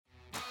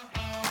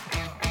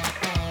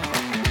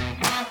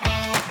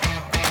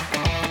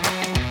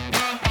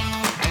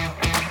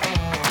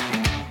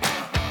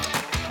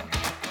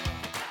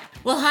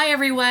Well, hi,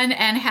 everyone,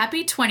 and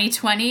happy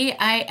 2020.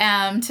 I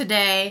am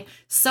today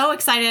so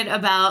excited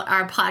about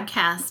our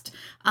podcast.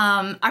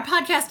 Our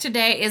podcast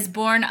today is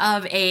born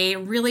of a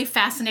really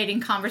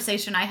fascinating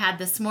conversation I had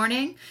this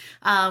morning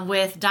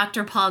with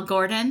Dr. Paul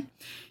Gordon.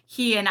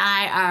 He and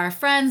I are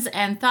friends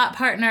and thought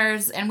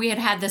partners, and we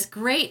had this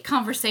great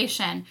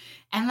conversation.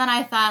 And then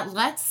I thought,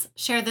 let's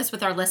share this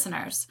with our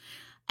listeners.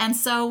 And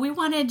so we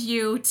wanted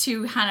you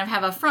to kind of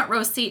have a front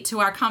row seat to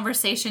our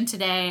conversation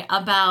today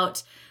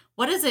about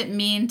what does it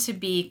mean to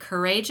be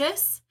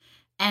courageous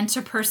and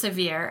to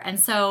persevere? And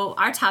so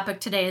our topic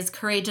today is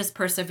courageous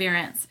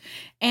perseverance.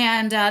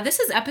 And this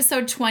is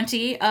episode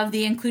 20 of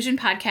the Inclusion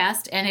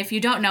Podcast. And if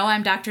you don't know,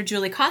 I'm Dr.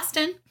 Julie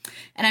Costin,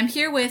 and I'm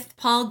here with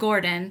Paul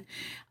Gordon.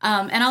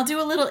 And I'll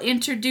do a little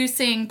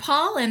introducing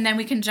Paul, and then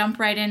we can jump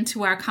right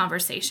into our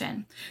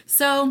conversation.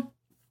 So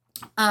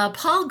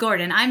Paul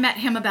Gordon, I met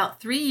him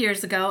about 3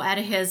 years ago at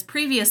his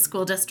previous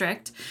school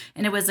district,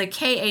 and it was a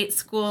K-8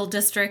 school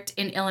district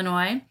in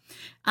Illinois.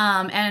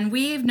 And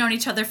we've known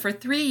each other for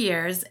 3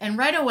 years. And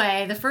right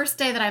away, the first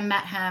day that I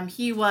met him,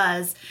 he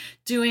was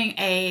doing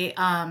a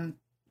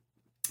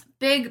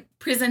big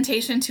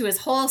presentation to his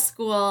whole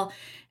school.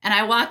 And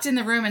I walked in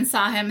the room and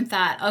saw him and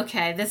thought,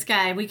 okay, this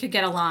guy, we could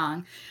get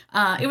along.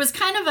 It was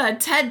kind of a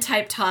TED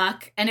type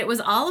talk, and it was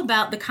all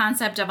about the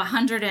concept of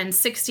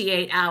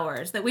 168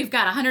 hours, that we've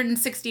got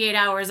 168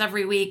 hours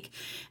every week.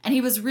 And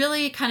he was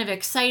really kind of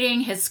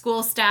exciting his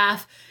school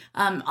staff,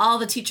 all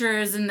the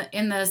teachers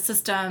in the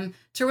system,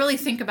 to really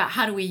think about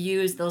how do we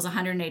use those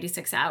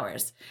 186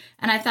 hours.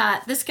 And I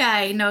thought, this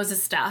guy knows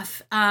his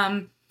stuff.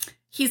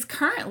 He's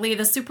currently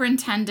the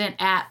superintendent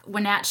at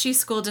Wenatchee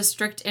School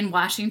District in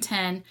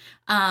Washington.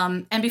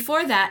 And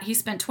before that, he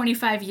spent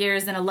 25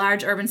 years in a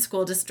large urban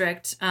school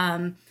district.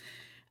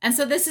 And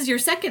so this is your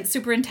second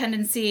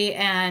superintendency.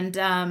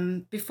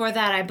 And before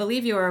that, I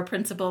believe you were a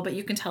principal, but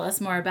you can tell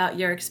us more about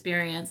your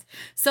experience.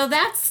 So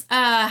that's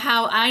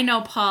how I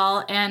know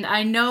Paul, and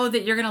I know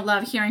that you're going to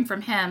love hearing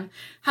from him.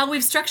 How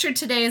we've structured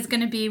today is going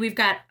to be, we've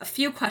got a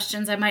few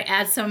questions. I might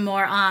add some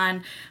more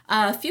on.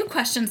 A few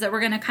questions that we're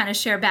going to kind of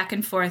share back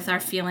and forth our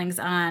feelings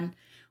on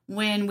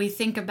when we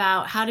think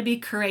about how to be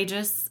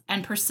courageous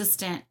and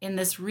persistent in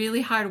this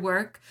really hard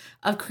work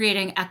of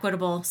creating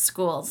equitable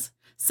schools.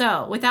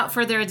 So without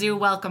further ado,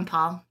 welcome,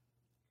 Paul.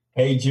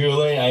 Hey,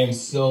 Julie, I am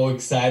so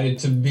excited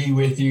to be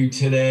with you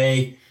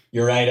today.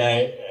 You're right.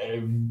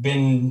 I've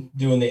been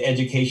doing the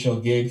educational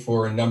gig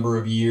for a number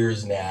of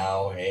years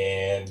now,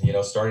 and,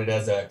 started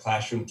as a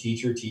classroom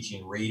teacher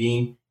teaching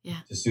reading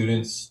to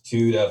students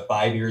 2 to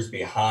 5 years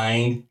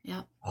behind.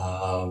 Yep.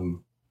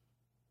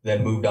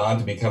 Then moved on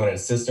to becoming an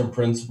assistant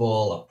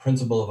principal, a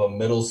principal of a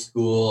middle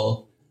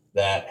school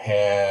that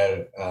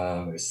had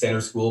a center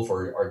school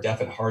for our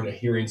deaf and hard of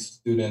hearing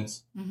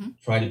students,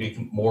 trying to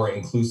be more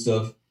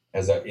inclusive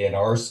in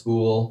our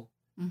school.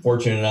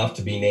 Fortunate enough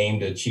to be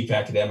named a chief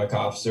academic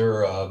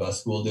officer of a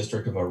school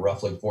district of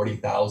roughly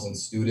 40,000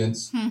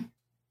 students,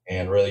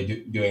 and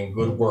really doing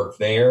good work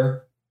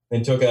there.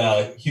 Then took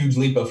a huge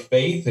leap of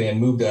faith and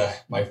moved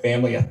my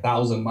family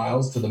 1,000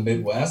 miles to the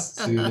Midwest,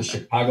 to the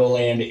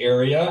Chicagoland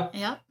area,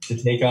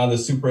 to take on the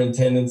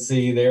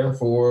superintendency there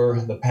for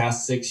the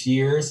past 6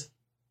 years.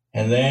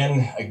 And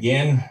then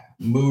again,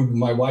 moved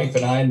my wife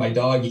and I and my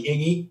dog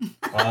Iggy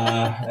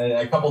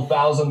a couple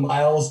thousand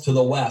miles to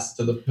the west,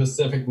 to the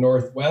Pacific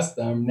Northwest.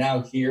 I'm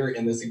now here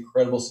in this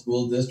incredible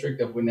school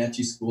district of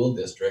Wenatchee School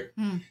District.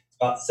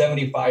 About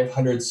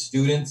 7,500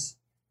 students.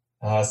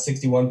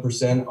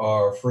 61%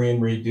 are free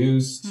and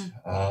reduced.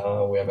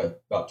 We have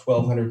about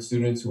 1,200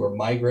 students who are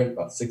migrant,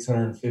 about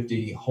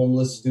 650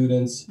 homeless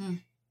students.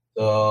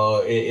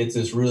 So it's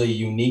this really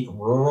unique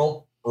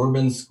rural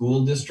urban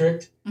school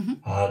district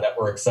that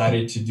we're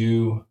excited to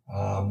do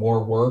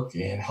more work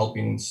in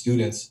helping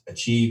students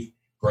achieve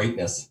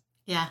greatness.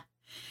 Yeah.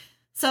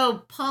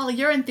 So, Paul,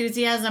 your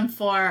enthusiasm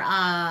for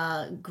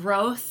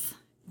growth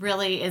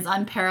really is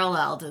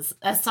unparalleled.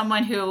 As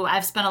someone who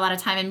I've spent a lot of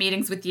time in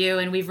meetings with you,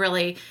 and we've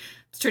really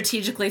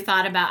strategically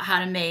thought about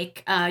how to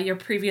make your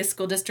previous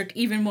school district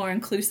even more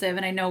inclusive.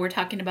 And I know we're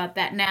talking about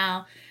that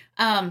now.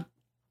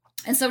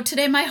 And so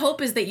today, my hope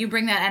is that you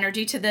bring that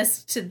energy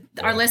to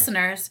our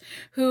listeners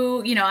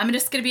who, I'm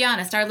just going to be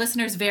honest, our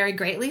listeners vary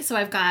greatly. So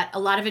I've got a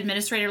lot of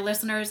administrator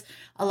listeners,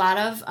 a lot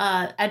of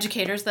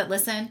educators that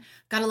listen,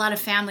 got a lot of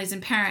families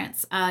and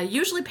parents,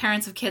 usually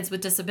parents of kids with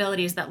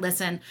disabilities that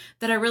listen,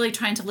 that are really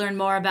trying to learn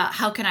more about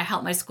how can I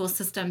help my school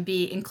system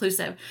be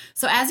inclusive.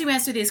 So as you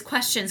answer these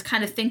questions,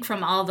 kind of think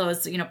from all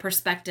those,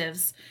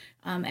 perspectives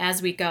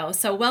as we go.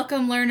 So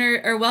welcome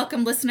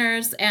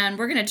listeners, and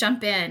we're going to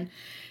jump in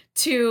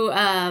to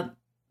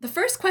the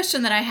first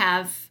question that I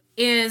have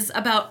is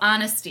about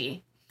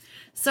honesty.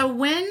 So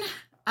when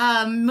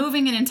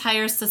moving an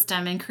entire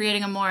system and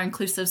creating a more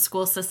inclusive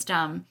school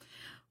system,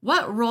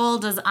 what role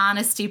does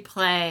honesty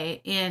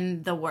play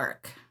in the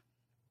work?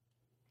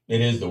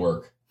 It is the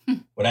work.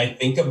 When I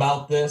think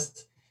about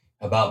this,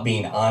 about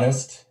being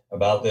honest,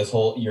 about this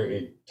whole your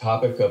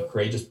topic of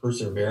courageous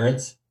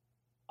perseverance,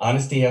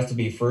 honesty has to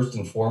be first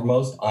and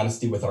foremost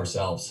honesty with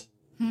ourselves.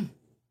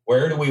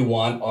 where do we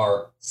want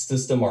our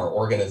system, our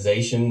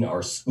organization,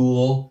 our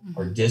school,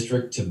 our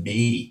district to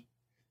be,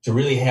 to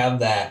really have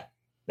that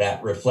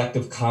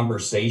reflective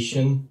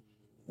conversation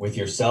with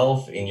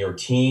yourself and your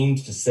team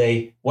to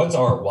say, what's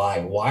our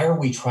why? Why are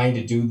we trying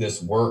to do this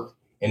work?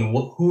 And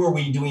who are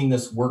we doing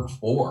this work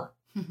for?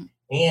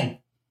 And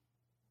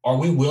are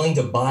we willing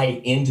to buy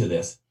into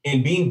this?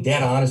 And being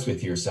dead honest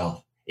with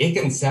yourself. It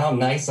can sound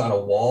nice on a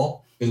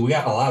wall because we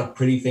got a lot of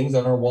pretty things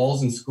on our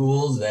walls in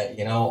schools that,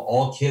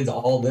 all kids,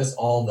 all this,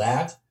 all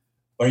that.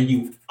 But are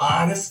you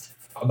honest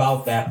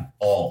about that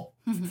all?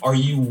 Are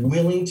you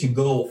willing to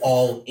go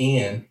all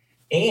in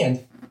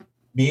and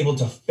be able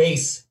to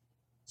face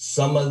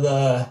some of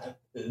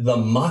the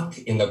muck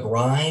and the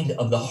grind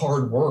of the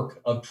hard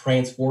work of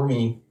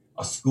transforming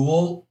a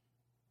school,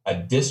 a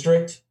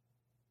district,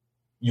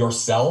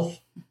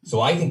 yourself?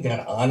 So I think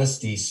that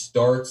honesty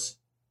starts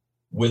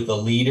with the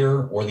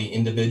leader or the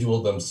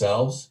individual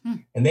themselves.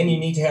 And then you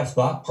need to have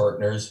thought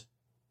partners.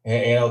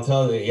 And I'll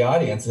tell the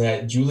audience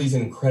that Julie's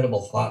an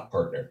incredible thought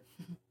partner.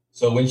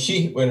 So when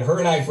her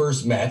and I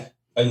first met,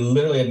 I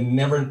literally had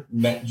never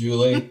met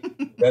Julie,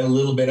 read a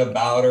little bit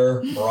about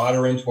her, brought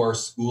her into our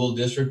school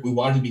district. We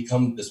wanted to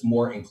become this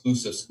more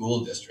inclusive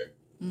school district.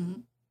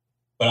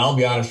 But I'll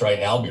be honest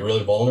right now, I'll be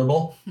really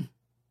vulnerable.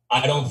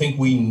 I don't think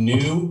we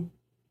knew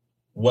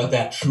what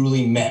that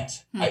truly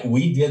meant.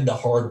 We did the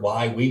hard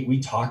why. We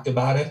talked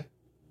about it.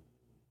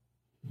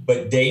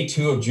 But day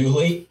 2 of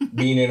Julie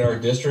being in our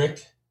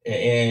district,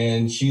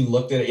 and she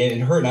looked at it,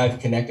 and her and I have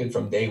connected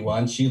from day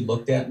 1. She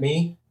looked at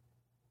me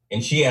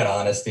and she had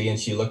honesty, and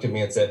she looked at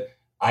me and said,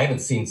 I haven't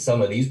seen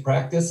some of these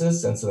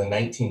practices since the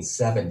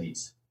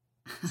 1970s.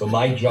 So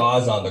my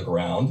jaw's on the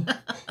ground.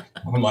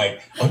 I'm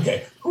like,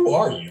 okay, who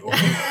are you?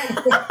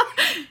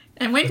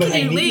 And when can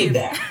you leave?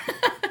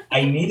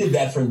 I needed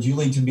that from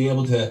Julie to be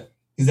able to,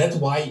 because that's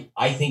why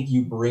I think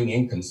you bring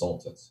in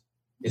consultants,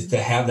 is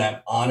to have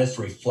that honest,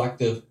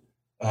 reflective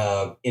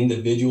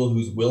individual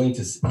who's willing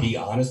to be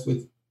honest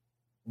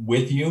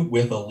with you,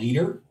 with a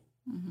leader,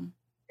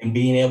 and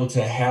being able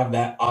to have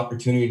that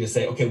opportunity to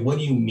say, okay, what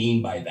do you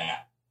mean by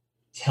that?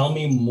 Tell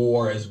me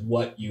more as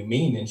what you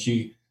mean. And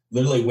she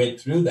literally went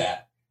through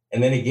that.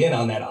 And then again,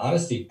 on that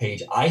honesty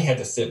page, I had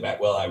to sit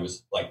back. Well, I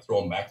was like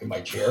thrown back in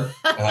my chair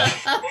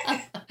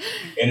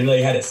and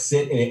really had to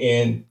sit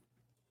and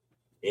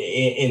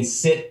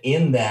sit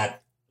in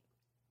that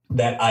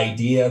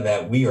idea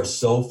that we are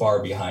so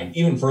far behind,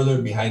 even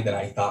further behind than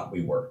I thought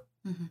we were.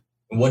 And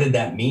what did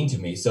that mean to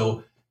me?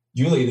 So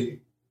Julie,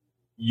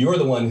 you're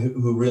the one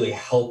who really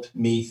helped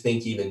me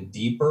think even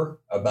deeper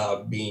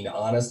about being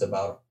honest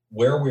about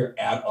where we're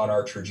at on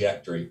our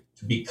trajectory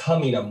to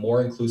becoming a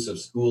more inclusive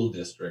school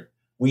district.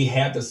 We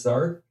had to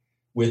start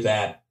with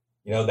that,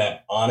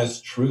 that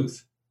honest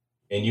truth.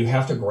 And you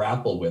have to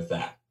grapple with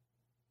that.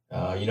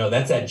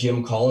 That's that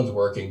Jim Collins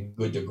work in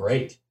Good to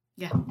Great.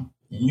 Yeah.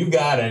 You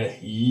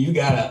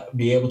gotta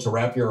be able to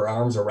wrap your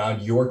arms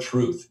around your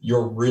truth,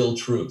 your real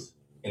truth.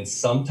 And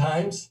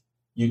sometimes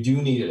you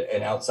do need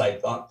an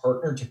outside thought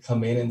partner to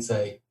come in and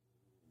say,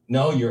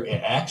 no, you're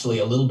actually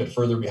a little bit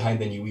further behind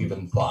than you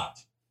even thought.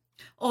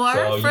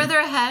 Or further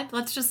ahead.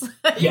 Let's just...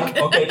 Yeah,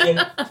 okay.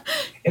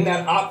 In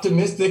that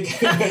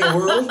optimistic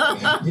world,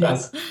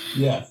 yes.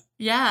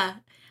 Yeah.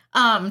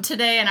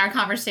 Today in our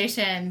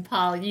conversation,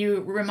 Paul,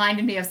 you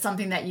reminded me of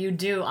something that you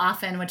do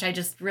often, which I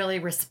just really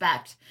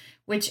respect,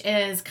 which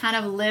is kind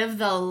of live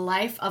the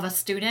life of a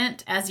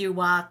student as you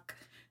walk,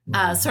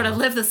 sort of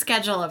live the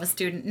schedule of a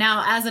student.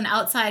 Now, as an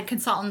outside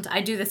consultant,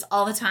 I do this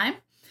all the time.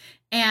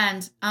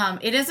 And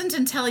it isn't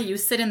until you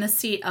sit in the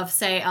seat of,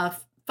 say,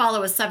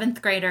 follow a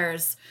 7th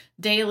grader's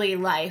daily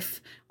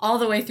life all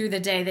the way through the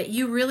day that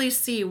you really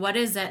see what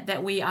is it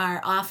that we are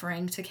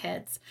offering to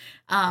kids.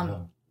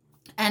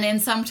 And in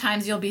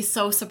sometimes you'll be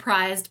so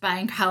surprised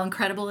by how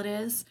incredible it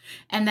is.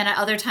 And then at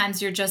other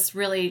times you're just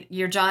really,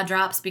 your jaw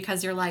drops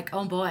because you're like,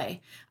 oh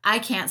boy, I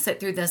can't sit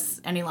through this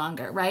any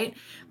longer, right?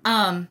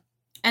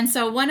 And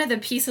so one of the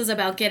pieces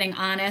about getting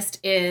honest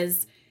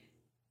is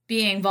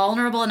being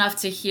vulnerable enough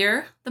to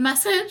hear the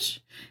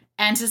message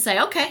and to say,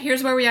 okay,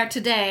 here's where we are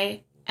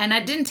today. And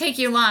it didn't take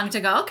you long to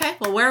go, okay,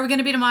 well, where are we going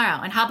to be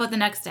tomorrow? And how about the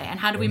next day? And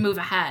how do we move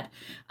ahead?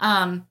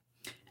 And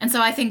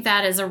so I think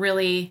that is a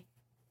really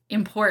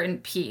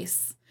important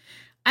piece.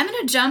 I'm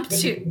going to jump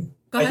to...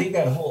 I think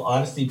that whole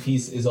honesty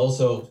piece is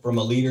also, from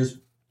a leader's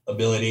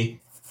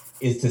ability,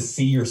 is to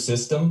see your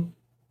system.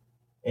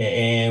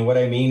 And what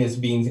I mean is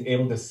being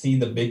able to see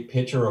the big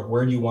picture of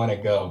where do you want to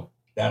go.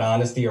 That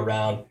honesty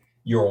around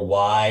your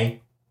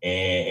why,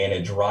 and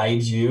it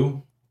drives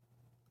you.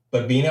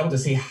 But being able to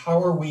see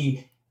how are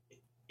we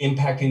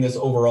impacting this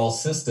overall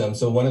system.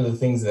 So one of the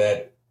things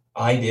that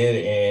I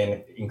did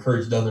and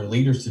encouraged other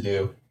leaders to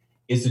do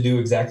is to do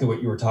exactly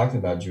what you were talking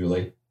about,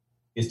 Julie,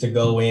 is to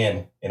go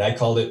in, and I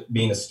called it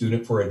being a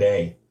student for a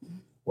day,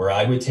 where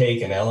I would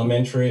take an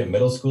elementary and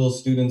middle school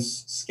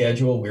student's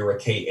schedule. We were a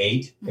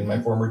K-8 in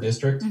my former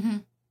district.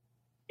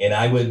 And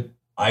I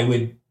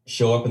would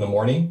show up in the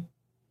morning.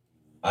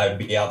 I'd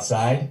be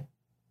outside.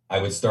 I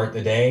would start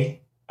the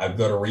day. I'd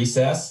go to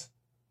recess.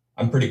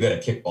 I'm pretty good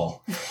at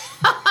kickball.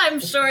 I I'm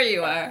sure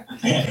you are.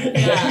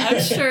 Yeah,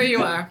 I'm sure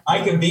you are.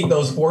 I can beat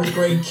those fourth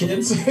grade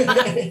kids. That's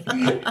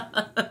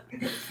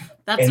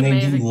and then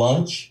amazing. do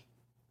lunch,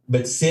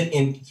 but sit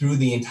in through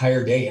the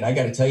entire day. And I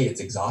got to tell you,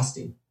 it's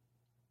exhausting.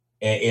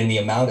 And the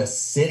amount of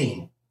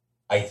sitting,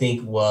 I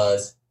think,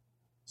 was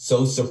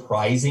so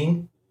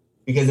surprising,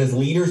 because as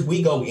leaders,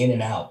 we go in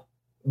and out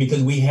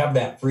because we have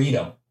that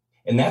freedom.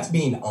 And that's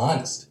being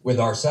honest with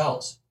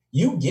ourselves.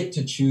 You get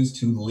to choose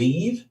to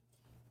leave,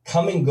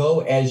 come and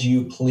go as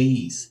you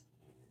please.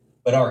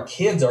 But our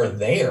kids are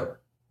there.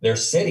 They're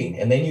sitting.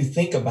 And then you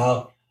think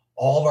about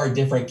all of our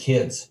different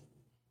kids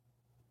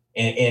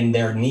and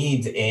their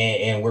needs,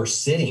 and we're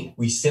sitting.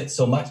 We sit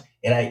so much.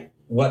 And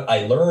what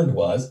I learned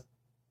was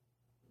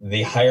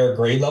the higher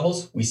grade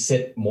levels, we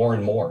sit more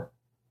and more.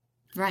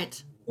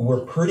 Right.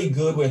 We're pretty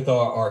good with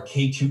our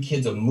K2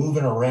 kids of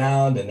moving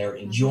around, and they're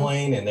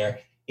enjoying, and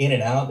they're in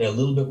and out. They're a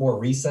little bit more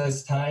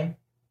recess time.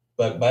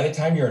 But by the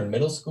time you're in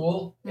middle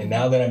school, and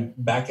now that I'm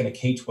back in a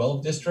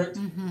K-12 district,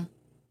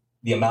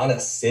 the amount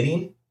of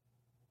sitting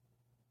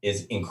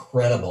is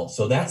incredible.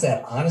 So that's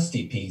that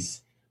honesty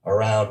piece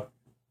around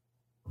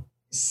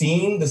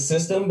seeing the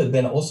system, but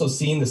then also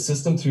seeing the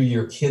system through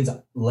your kids'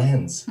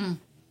 lens.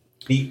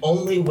 The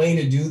only way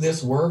to do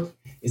this work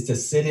is to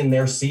sit in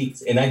their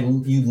seats.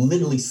 And you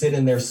literally sit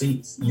in their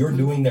seats. You're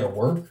doing their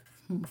work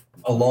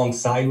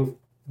alongside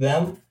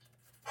them,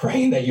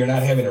 praying that you're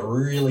not having a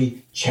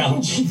really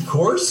challenging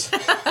course,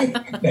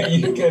 that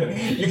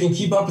you can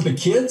keep up with the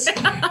kids.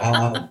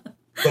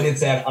 But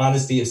it's that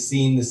honesty of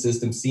seeing the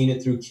system, seeing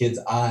it through kids'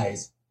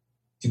 eyes,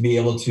 to be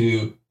able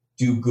to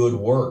do good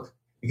work.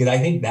 Because I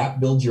think that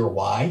builds your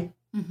why.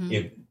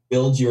 It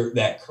builds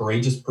that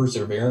courageous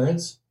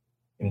perseverance,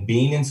 and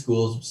being in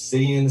schools,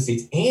 sitting in the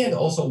seats, and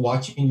also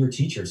watching your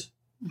teachers,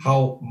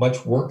 how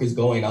much work is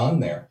going on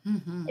there.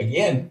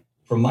 Again,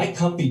 from my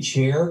comfy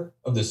chair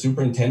of the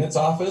superintendent's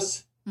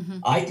office,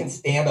 I can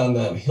stand on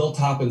the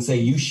hilltop and say,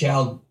 you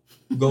shall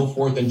go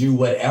forth and do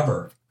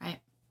whatever. Right.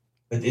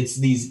 But it's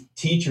these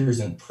teachers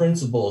and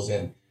principals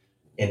and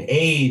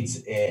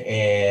aides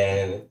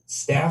and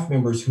staff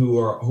members who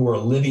are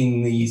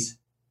living these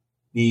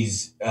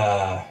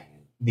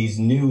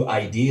new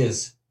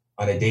ideas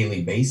on a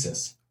daily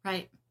basis.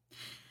 Right.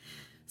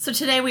 So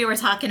today we were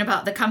talking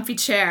about the comfy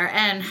chair,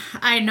 and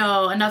I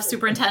know enough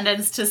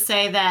superintendents to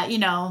say that,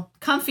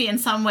 comfy in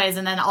some ways,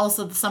 and then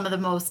also some of the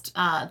most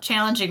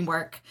challenging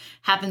work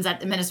happens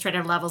at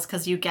administrative levels,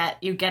 because you get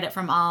it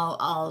from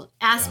all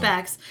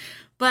aspects.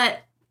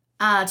 But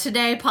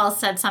today Paul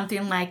said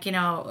something like,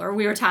 or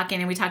we were talking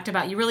and we talked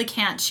about, you really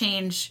can't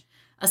change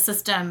a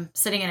system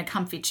sitting in a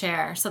comfy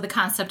chair. So the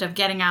concept of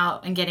getting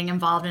out and getting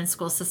involved in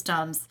school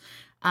systems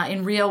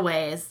in real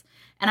ways.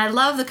 And I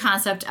love the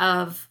concept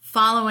of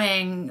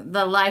following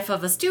the life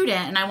of a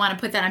student. And I want to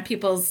put that on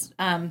people's,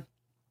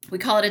 we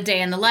call it a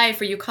day in the life,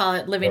 or you call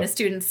it living a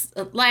student's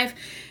life.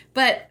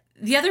 But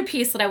the other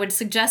piece that I would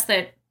suggest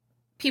that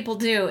people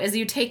do is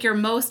you take your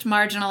most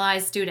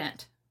marginalized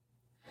student.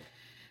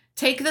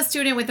 Take the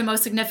student with the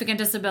most significant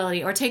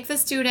disability, or take the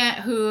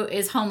student who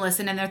is homeless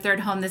and in their third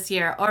home this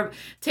year, or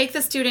take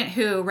the student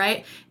who,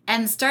 right,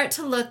 and start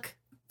to look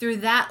through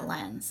that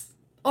lens.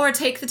 Or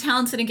take the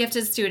talented and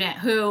gifted student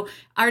who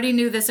already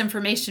knew this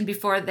information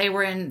before they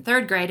were in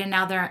third grade, and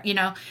now they're,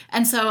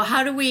 and so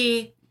how do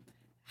we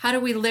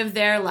live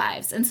their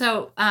lives? And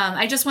so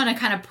I just want to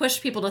kind of push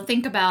people to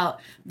think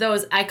about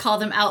those. I call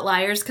them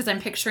outliers because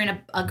I'm picturing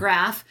a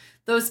graph.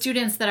 Those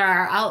students that are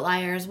our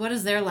outliers, what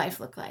does their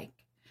life look like?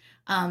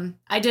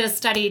 I did a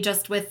study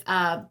just with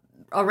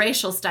a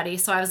racial study.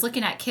 So I was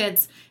looking at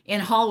kids in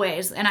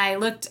hallways, and I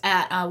looked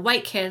at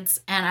white kids,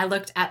 and I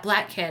looked at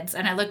black kids,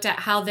 and I looked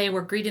at how they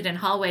were greeted in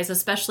hallways,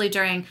 especially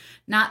during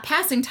not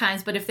passing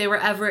times, but if they were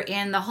ever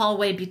in the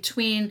hallway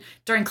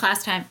during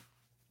class time.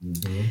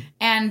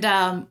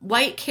 And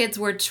white kids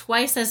were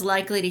twice as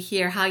likely to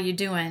hear, how you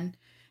doing?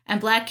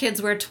 And black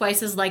kids were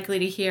twice as likely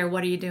to hear,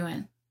 what are you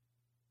doing?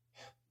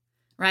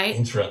 Right?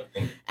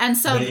 Interesting. And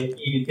so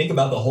you think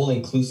about the whole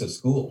inclusive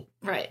school.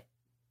 Right.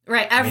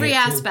 Right. Every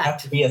aspect. It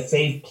has to be a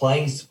safe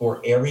place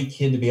for every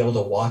kid to be able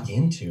to walk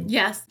into.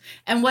 Yes.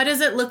 And what does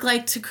it look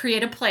like to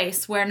create a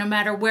place where no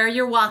matter where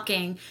you're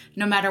walking,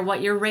 no matter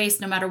what your race,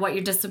 no matter what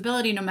your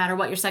disability, no matter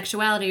what your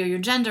sexuality or your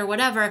gender,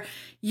 whatever,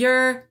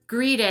 you're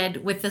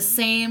greeted with the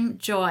same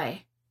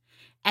joy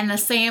and the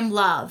same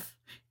love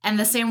and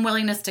the same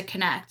willingness to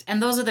connect.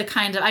 And those are the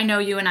kind of, I know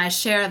you and I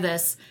share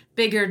this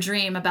bigger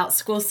dream about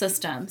school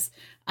systems.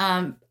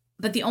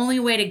 But the only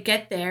way to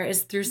get there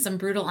is through some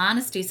brutal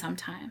honesty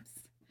sometimes.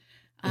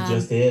 It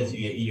just is.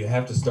 You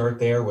have to start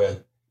there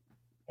with,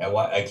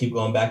 I keep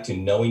going back to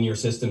knowing your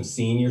system,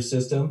 seeing your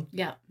system.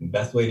 Yeah. The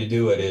best way to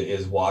do it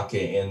is walk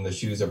in the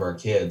shoes of our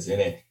kids.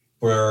 And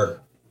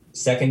for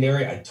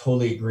secondary, I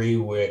totally agree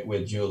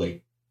with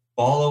Julie.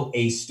 Follow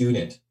a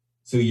student.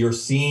 So you're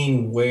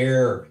seeing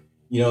where,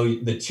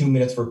 the 2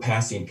 minutes for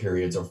passing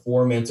periods or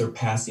 4 minutes or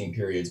passing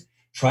periods.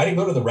 Try to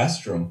go to the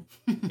restroom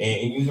and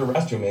use the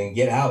restroom and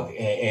get out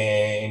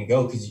and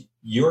go, because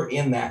you're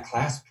in that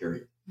class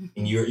period.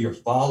 And you're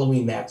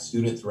following that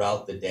student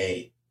throughout the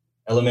day.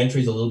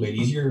 Elementary is a little bit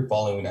easier,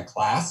 following a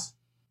class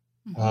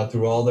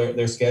through all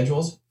their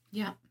schedules.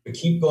 Yeah. But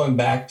keep going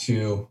back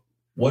to,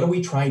 what are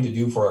we trying to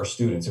do for our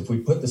students? If we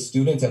put the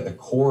students at the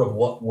core of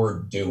what we're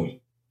doing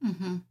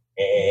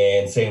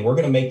and saying we're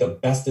going to make the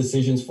best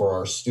decisions for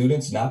our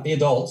students, not the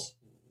adults.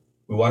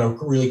 We want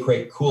to really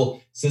create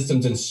cool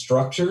systems and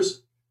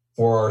structures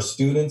for our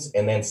students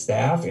and then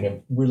staff. And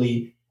it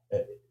really,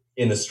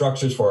 in the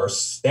structures for our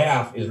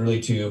staff, is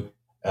really to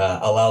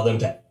allow them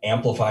to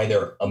amplify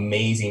their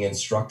amazing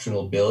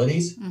instructional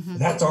abilities.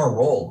 That's our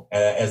role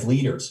as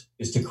leaders,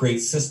 is to create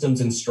systems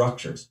and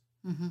structures.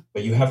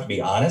 But you have to be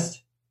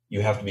honest,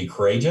 you have to be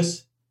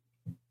courageous,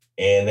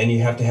 and then you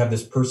have to have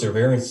this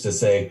perseverance to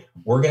say,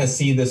 we're going to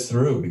see this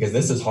through, because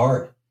this is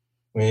hard.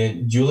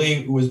 When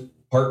Julie was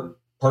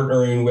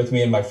partnering with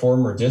me in my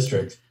former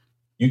district,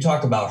 you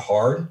talk about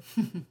hard.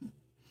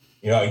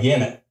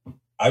 Again,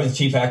 I was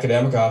chief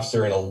academic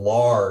officer in a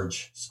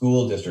large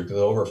school district with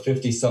over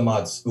 50 some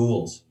odd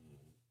schools.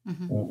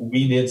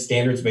 We did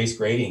standards-based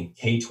grading,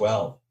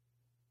 K-12,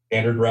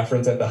 standard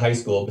reference at the high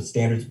school, but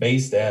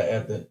standards-based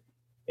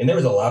and there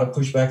was a lot of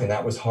pushback, and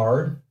that was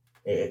hard.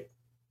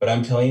 But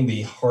I'm telling you,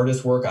 the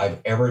hardest work I've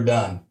ever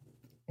done,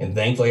 and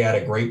thankfully I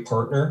had a great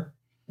partner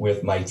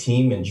with my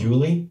team and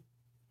Julie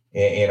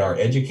and our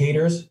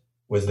educators,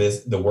 was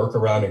the work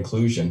around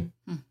inclusion.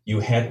 We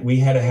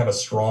had to have a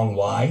strong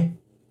why.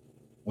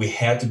 We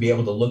had to be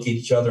able to look at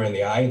each other in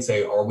the eye and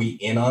say, are we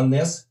in on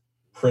this?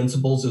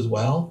 Principals as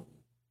well,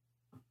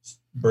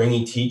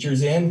 bringing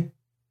teachers in.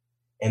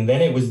 And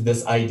then it was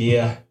this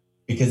idea,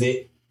 because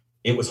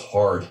it was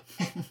hard.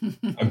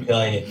 I'm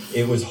telling you,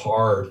 it was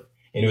hard.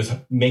 And it was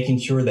making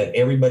sure that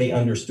everybody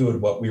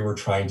understood what we were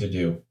trying to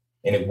do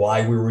and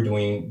why we were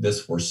doing this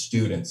for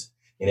students.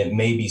 And it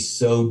may be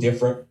so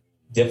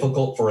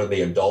difficult for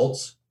the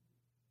adults,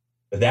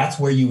 but that's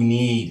where you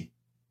need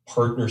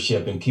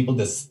partnership and people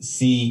to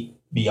see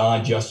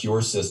beyond just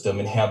your system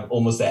and have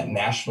almost that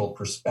national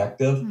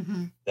perspective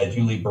that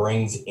Julie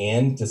brings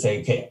in to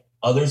say, okay,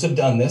 others have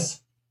done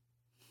this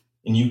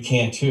and you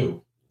can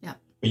too. Yeah.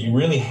 But you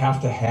really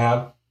have to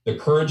have the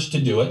courage to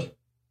do it,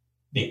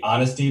 the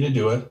honesty to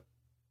do it.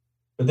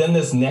 But then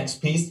this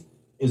next piece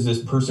is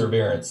this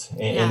perseverance.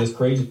 And this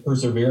courageous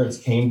perseverance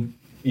came,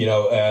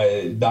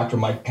 Dr.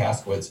 Mike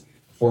Paskowitz,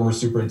 former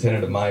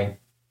superintendent of mine,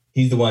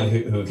 he's the one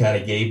who kind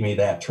of gave me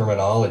that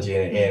terminology,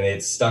 and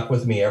it's stuck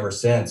with me ever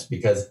since,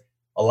 because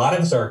a lot of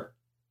us are,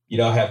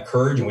 have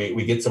courage and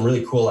we get some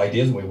really cool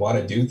ideas and we want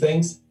to do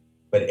things.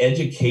 But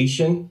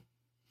education,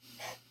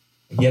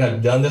 again,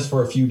 I've done this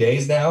for a few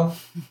days now.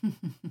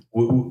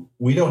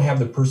 We don't have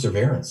the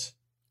perseverance.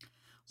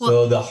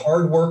 So the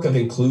hard work of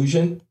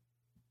inclusion,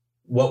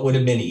 what would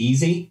have been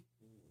easy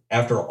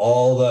after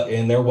all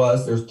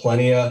there's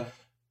plenty of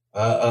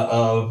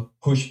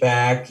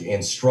pushback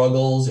and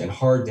struggles and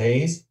hard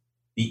days.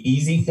 The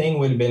easy thing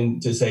would have been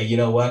to say, you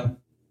know what,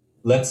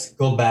 let's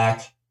go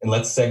back and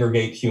let's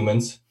segregate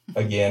humans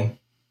again.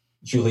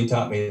 Julie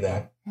taught me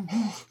that.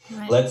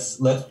 Right. Let's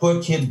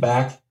put kids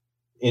back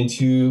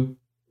into,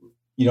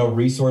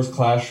 resource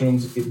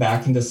classrooms,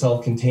 back into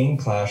self-contained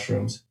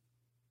classrooms.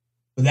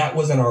 But that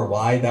wasn't our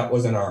why. That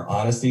wasn't our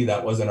honesty.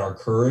 That wasn't our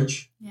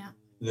courage. Yeah.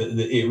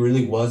 It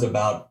really was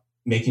about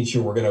making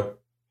sure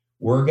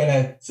we're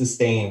gonna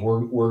sustain.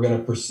 We're gonna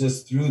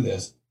persist through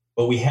this.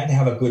 But we had to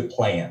have a good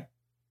plan.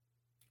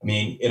 I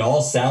mean, it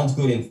all sounds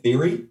good in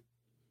theory,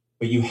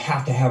 but you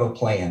have to have a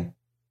plan.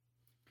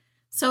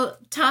 So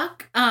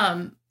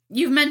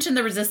you've mentioned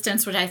the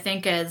resistance, which I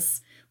think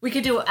we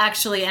could do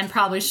actually, and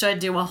probably should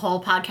do a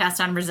whole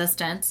podcast on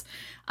resistance.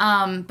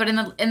 But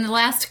in the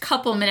last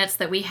couple minutes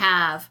that we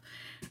have,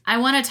 I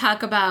want to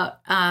talk about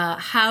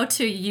how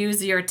to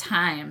use your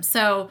time.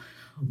 So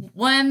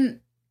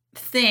one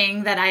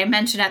thing that I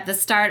mentioned at the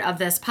start of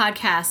this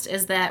podcast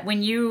is that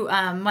when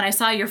I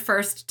saw your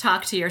first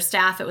talk to your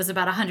staff, it was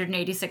about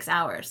 186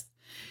 hours.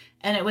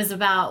 And it was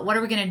about, what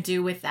are we going to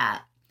do with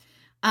that?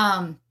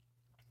 And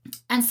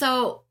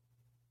so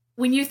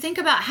when you think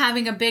about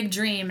having a big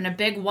dream and a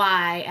big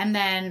why, and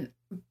then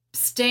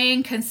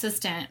staying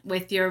consistent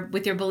with your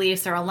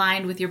beliefs or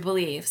aligned with your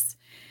beliefs,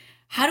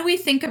 how do we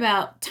think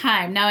about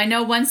time? Now, I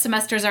know one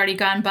semester's already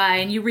gone by,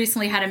 and you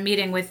recently had a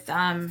meeting with,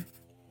 I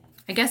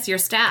guess, your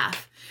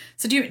staff.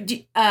 So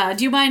do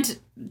you mind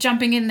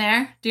jumping in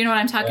there? Do you know what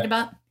I'm talking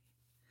about?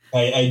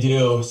 I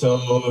do.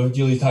 So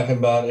Julie's talking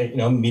about,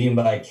 meeting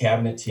by a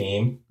cabinet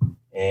team,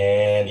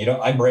 and,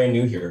 I'm brand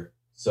new here.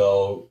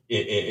 So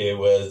it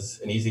was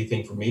an easy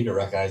thing for me to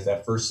recognize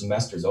that first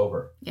semester's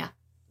over. Yeah.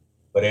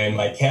 But in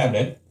my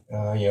cabinet,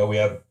 we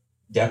have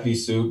deputy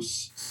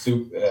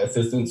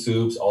assistant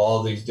soups,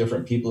 all these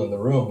different people in the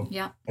room.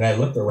 Yeah. And I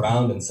looked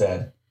around and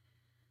said,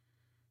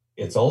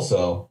 it's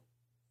also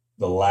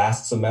the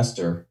last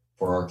semester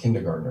for our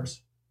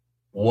kindergartners.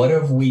 What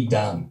have we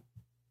done?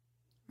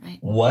 Right.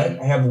 What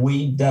have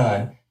we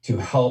done to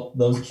help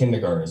those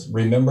kindergartners?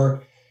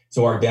 Remember,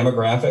 so our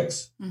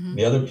demographics,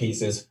 the other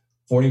piece is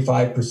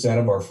 45%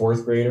 of our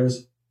fourth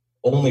graders,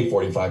 only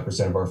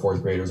 45% of our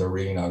fourth graders are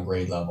reading on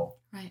grade level.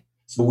 Right.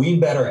 So we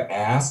better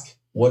ask,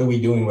 what are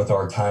we doing with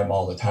our time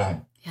all the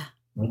time? Yeah.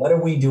 What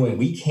are we doing?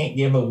 We can't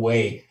give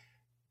away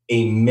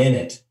a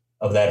minute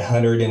of that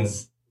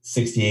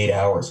 168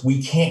 hours.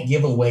 We can't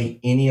give away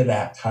any of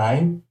that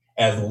time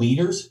as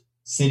leaders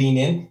sitting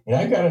in. And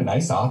I've got a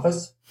nice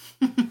office.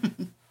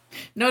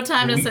 No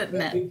time to sit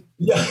in it.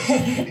 Yeah,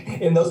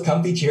 in those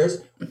comfy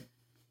chairs.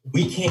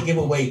 We can't give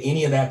away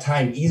any of that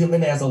time,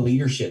 even as a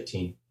leadership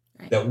team,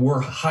 right? That we're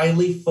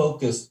highly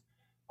focused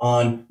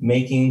on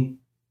making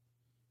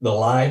the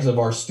lives of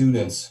our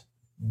students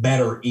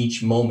better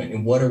each moment.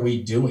 And what are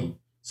we doing?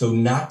 So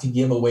not to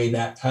give away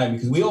that time,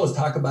 because we always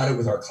talk about it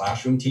with our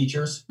classroom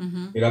teachers.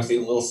 Mm-hmm. I've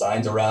seen little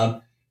signs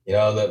around,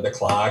 the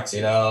clocks,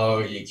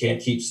 you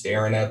can't keep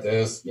staring at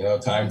this,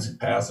 time's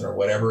passing or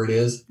whatever it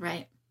is.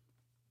 Right.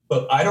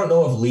 But I don't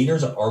know if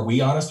leaders, are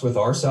we honest with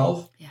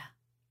ourselves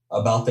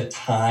about the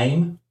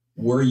time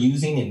we're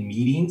using in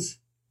meetings?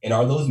 And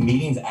are those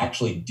meetings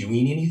actually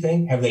doing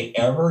anything? Have they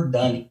ever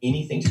done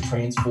anything to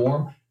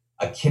transform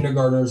a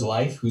kindergartner's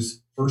life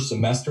whose first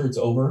semester it's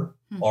over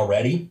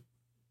already?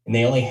 And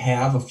they only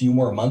have a few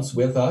more months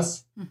with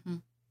us. Mm-hmm.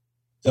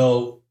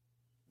 So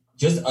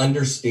just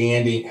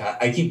understanding,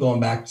 I keep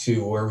going back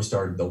to where we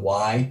started, the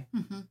why,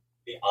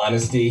 the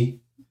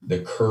honesty, the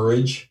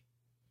courage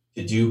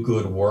to do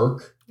good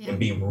work and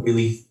be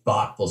really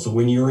thoughtful. So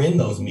when you're in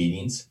those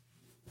meetings,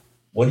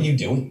 what are you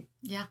doing?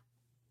 Yeah.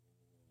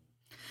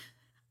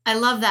 I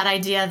love that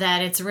idea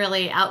that it's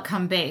really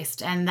outcome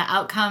based, and the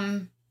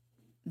outcome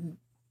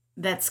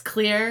that's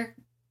clear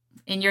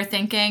in your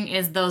thinking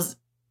is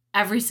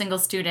every single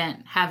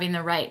student having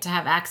the right to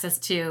have access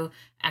to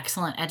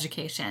excellent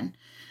education.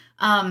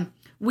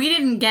 We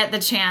didn't get the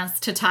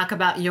chance to talk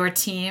about your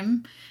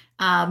team,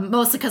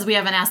 mostly because we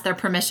haven't asked their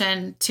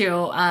permission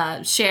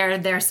to share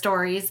their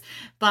stories.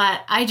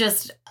 But I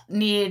just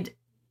need,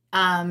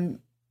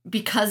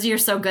 because you're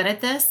so good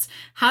at this,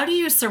 how do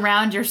you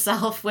surround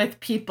yourself with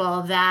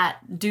people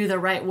that do the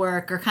right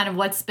work, or kind of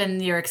what's been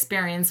your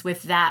experience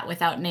with that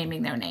without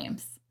naming their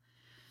names?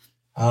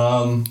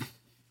 I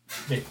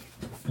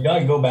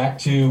go back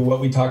to what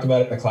we talked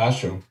about in the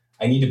classroom.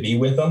 I need to be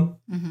with them.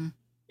 Mm-hmm.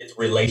 It's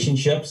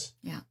relationships.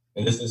 Yeah.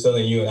 And this is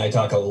something you and I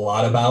talk a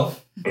lot about.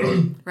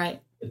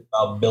 Right. It's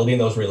about building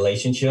those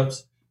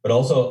relationships, but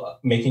also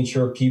making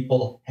sure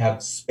people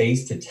have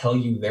space to tell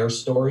you their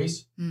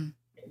stories, and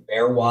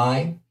their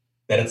why,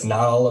 that it's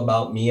not all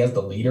about me as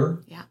the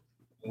leader. Yeah.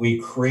 We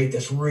create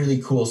this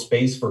really cool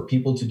space for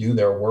people to do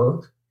their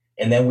work.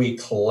 And then we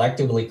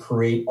collectively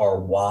create our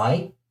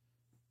why.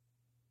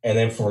 And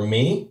then for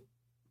me,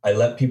 I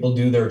let people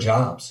do their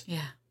jobs.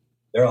 Yeah.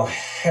 They're a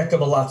heck of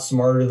a lot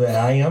smarter than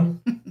I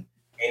am.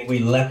 And we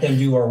let them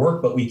do our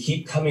work, but we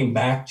keep coming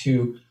back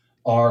to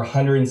our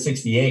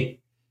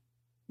 168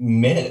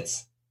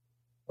 minutes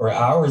or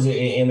hours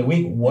in the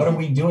week. What are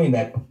we doing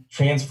that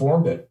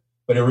transformed it?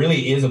 But it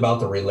really is about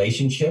the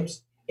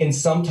relationships. And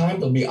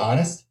sometimes, I'll be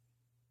honest,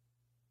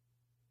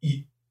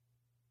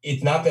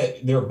 it's not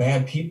that they're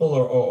bad people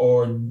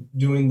or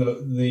doing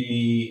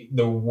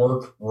the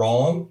work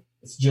wrong.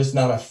 It's just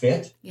not a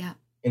fit. Yeah.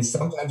 And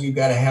sometimes you've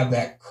got to have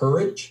that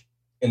courage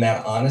and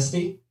that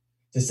honesty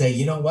to say,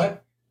 you know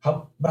what?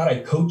 How about I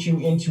coach you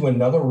into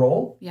another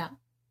role? Yeah.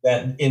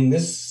 That in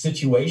this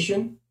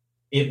situation,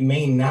 it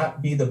may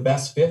not be the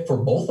best fit for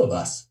both of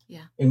us.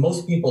 Yeah. And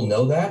most people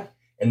know that.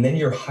 And then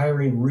you're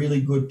hiring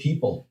really good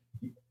people.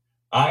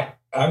 I'm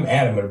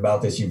adamant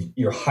about this.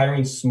 You're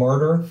hiring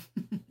smarter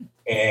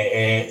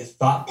and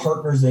thought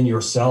partners than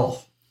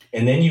yourself.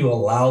 And then you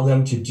allow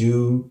them to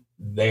do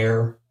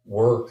their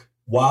work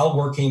while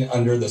working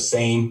under the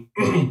same,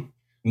 I'm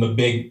a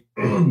big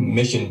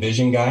mission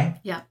vision guy.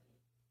 Yeah.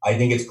 I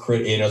think it's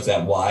it's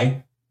that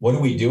why. What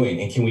are we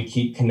doing? And can we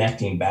keep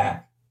connecting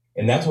back?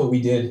 And that's what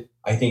we did,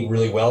 I think,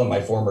 really well in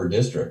my former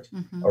district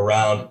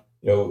around,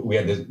 we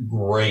had this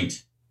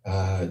great,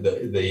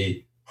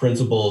 the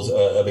principles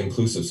of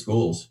inclusive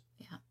schools.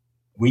 Yeah.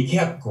 We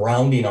kept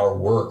grounding our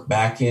work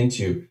back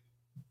into,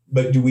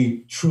 but do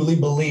we truly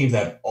believe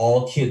that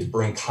all kids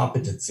bring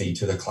competency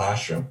to the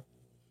classroom?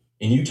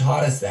 And you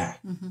taught us that.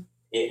 Mm-hmm.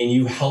 And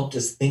you helped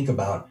us think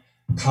about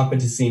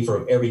competency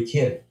for every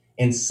kid.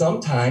 And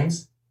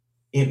sometimes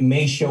it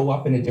may show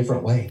up in a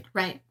different way.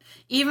 Right.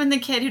 Even the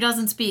kid who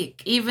doesn't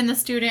speak, even the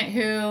student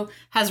who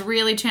has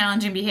really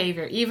challenging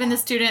behavior, even the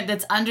student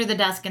that's under the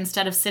desk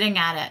instead of sitting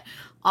at it.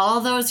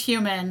 All those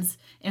humans,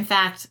 in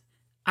fact,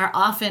 are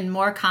often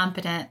more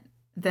competent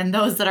than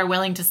those that are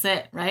willing to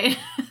sit, right?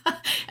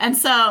 And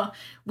so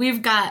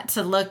we've got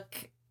to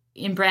look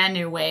in brand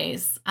new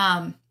ways.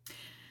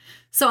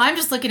 So I'm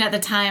just looking at the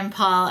time,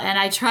 Paul, and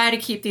I try to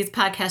keep these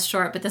podcasts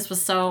short, but this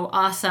was so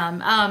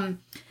awesome.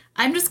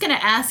 I'm just going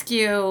to ask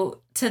you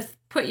to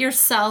put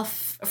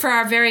yourself, for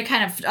our very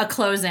kind of a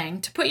closing,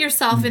 to put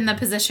yourself in the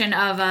position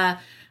of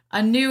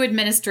a new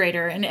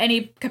administrator in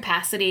any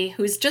capacity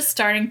who's just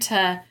starting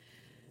to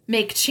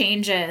make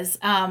changes.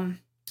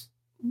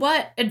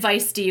 What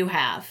advice do you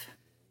have?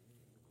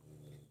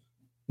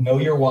 Know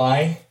your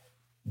why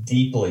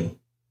deeply.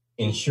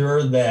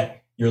 Ensure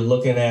that you're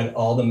looking at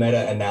all the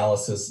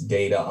meta-analysis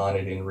data on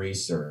it in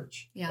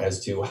research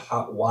as to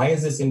why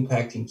is this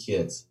impacting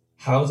kids?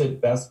 How is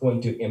it best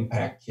going to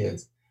impact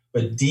kids?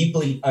 But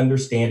deeply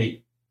understand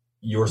it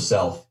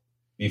yourself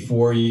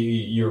before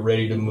you're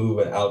ready to move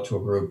it out to a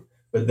group.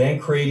 But then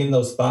creating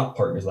those thought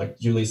partners, like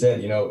Julie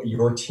said,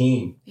 your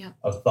team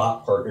of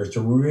thought partners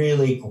to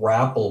really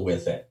grapple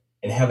with it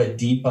and have a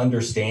deep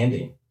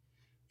understanding.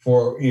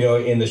 For,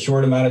 in the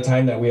short amount of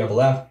time that we have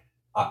left,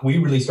 we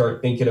really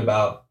start thinking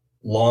about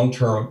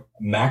long-term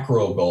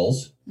macro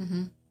goals.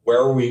 Mm-hmm.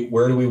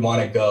 Where do we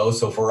want to go?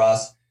 So for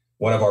us,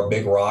 one of our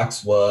big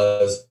rocks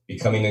was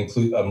becoming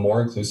a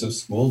more inclusive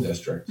school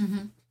district.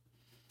 Mm-hmm.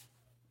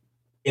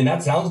 And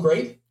that sounds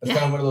great. That's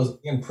kind of one of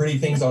those pretty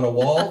things on a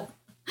wall.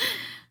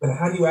 But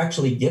how do you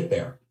actually get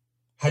there?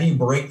 How do you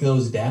break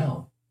those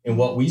down? And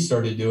what we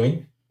started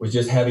doing was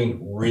just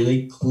having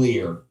really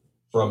clear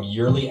from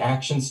yearly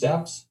action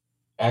steps,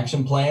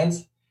 action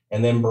plans,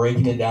 and then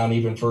breaking it down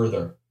even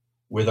further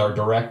with our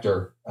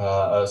director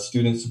of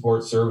student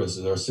support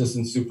services, our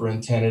assistant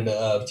superintendent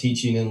of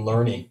teaching and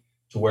learning,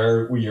 to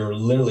where you're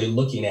literally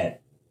looking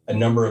at a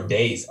number of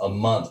days, a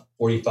month,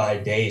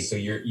 45 days. So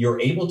you're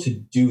able to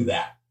do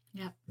that.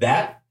 Yeah.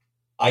 That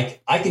I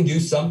can do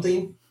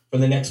something for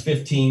the next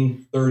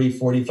 15, 30,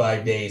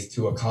 45 days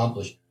to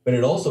accomplish, but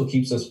it also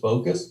keeps us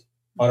focused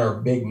on our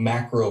big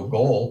macro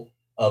goal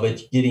of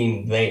it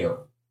getting there.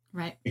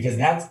 Right. Because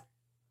that's,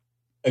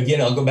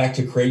 again, I'll go back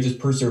to courageous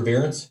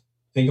perseverance.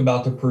 Think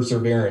about the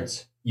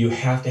perseverance. You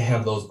have to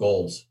have those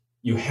goals.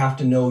 You have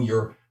to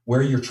know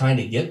where you're trying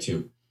to get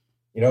to.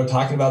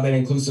 Talking about that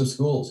inclusive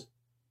schools,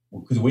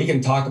 because we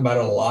can talk about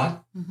it a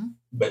lot, mm-hmm.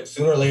 but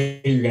sooner or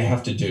later you're going to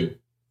have to do.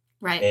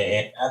 Right.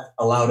 And that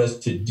allowed us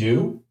to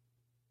do.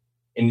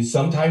 And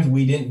sometimes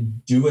we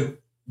didn't do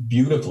it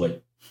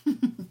beautifully.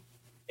 And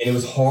it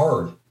was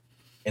hard.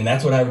 And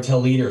that's what I would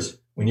tell leaders.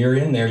 When you're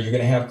in there, you're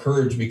going to have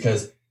courage,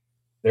 because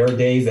there are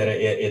days that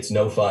it's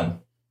no fun.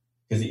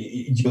 Because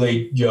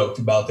Julie joked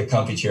about the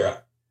comfy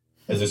chair.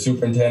 As a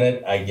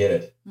superintendent, I get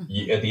it.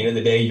 Mm-hmm. At the end of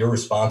the day, you're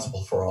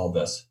responsible for all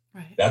this.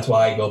 Right. That's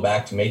why I go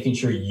back to making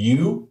sure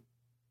you,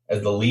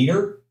 as the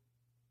leader,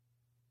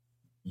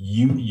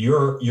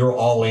 you're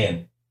all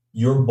in.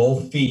 You're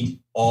both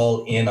feet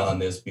all in on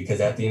this, because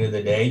at the end of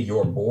the day,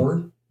 your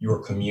board, your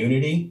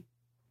community,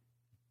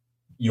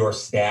 your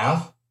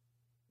staff,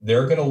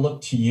 they're going to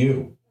look to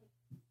you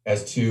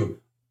as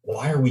to,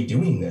 why are we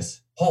doing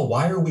this? Paul,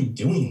 why are we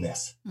doing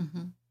this?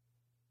 Mm-hmm.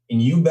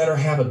 And you better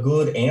have a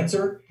good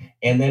answer,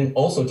 and then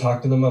also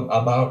talk to them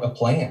about a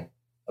plan,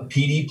 a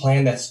PD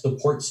plan that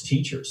supports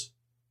teachers.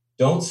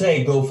 Don't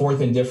say go forth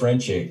and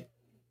differentiate.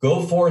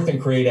 Go forth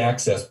and create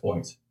access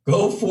points.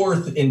 Go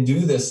forth and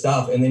do this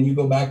stuff, and then you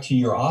go back to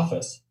your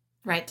office.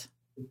 Right.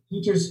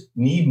 Teachers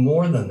need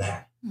more than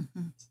that.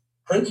 Mm-hmm.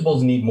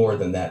 Principals need more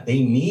than that.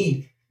 They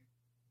need,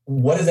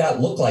 what does that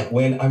look like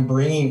when I'm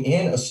bringing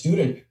in a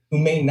student who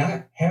may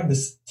not have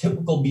this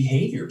typical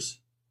behaviors?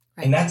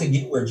 Right. And that's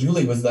again where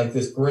Julie was like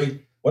this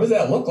great, what does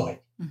that look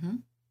like? Mm-hmm.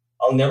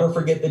 I'll never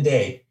forget the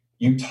day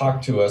you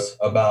talked to us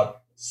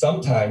about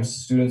sometimes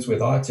students with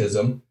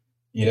autism,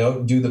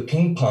 do the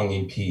ping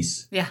ponging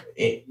piece. Yeah.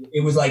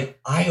 It was like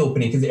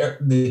eye-opening, because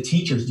the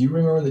teachers, do you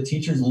remember the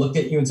teachers looked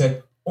at you and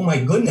said, oh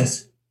my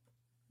goodness,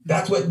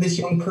 that's what this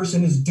young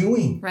person is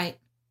doing. Right.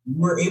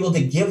 We're able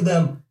to give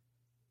them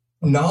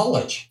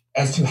knowledge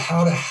as to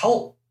how to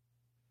help.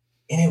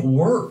 And it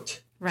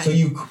worked. Right. So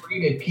you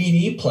create a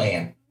PD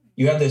plan.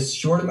 You have this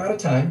short amount of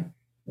time.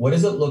 What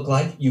does it look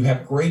like? You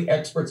have great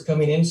experts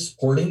coming in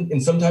supporting,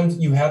 and sometimes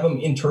you have them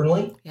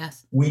internally.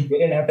 Yes. We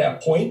didn't at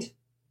that point.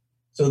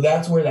 So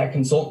that's where that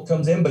consultant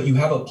comes in, but you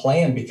have a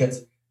plan,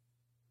 because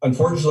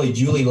unfortunately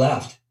Julie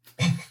left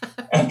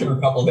after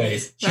a couple of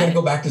days. She had to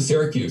go back to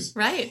Syracuse.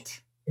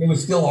 Right. It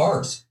was still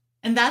ours.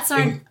 And that's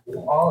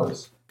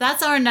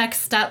our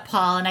next step,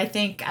 Paul. And I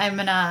think I'm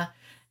going to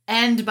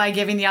end by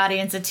giving the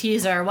audience a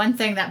teaser. One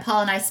thing that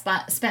Paul and I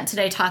spent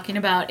today talking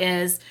about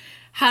is,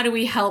 how do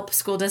we help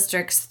school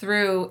districts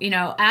through,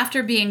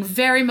 after being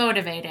very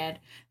motivated,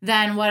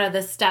 then what are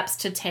the steps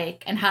to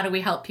take, and how do we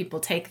help people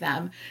take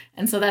them?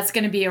 And so that's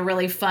going to be a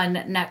really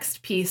fun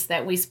next piece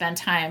that we spend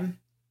time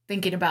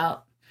thinking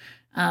about,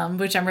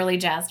 which I'm really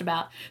jazzed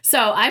about.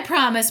 So I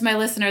promised my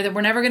listener that we're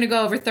never going to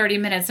go over 30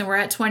 minutes, and we're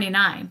at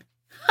 29.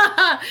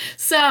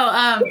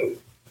 So,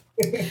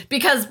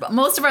 because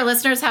most of our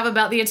listeners have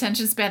about the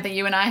attention span that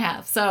you and I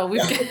have. So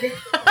we've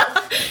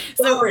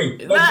Sorry,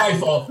 that's my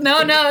fault.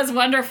 No, it's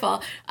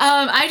wonderful.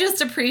 I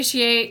just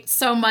appreciate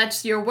so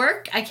much your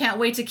work. I can't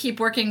wait to keep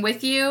working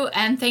with you.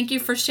 And thank you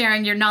for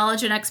sharing your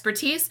knowledge and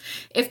expertise.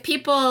 If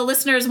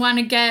listeners want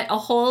to get a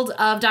hold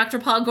of Dr.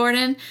 Paul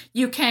Gordon,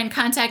 you can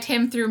contact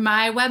him through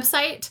my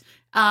website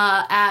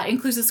at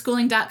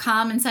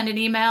inclusiveschooling.com and send an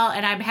email,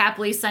 and I'd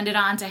happily send it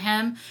on to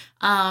him.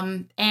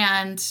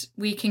 And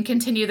we can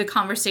continue the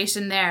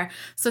conversation there.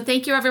 So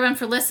thank you everyone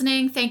for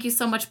listening. Thank you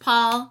so much,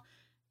 Paul.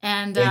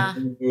 And thank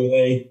you,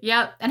 Julie.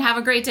 Yep. And have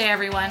a great day,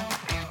 everyone.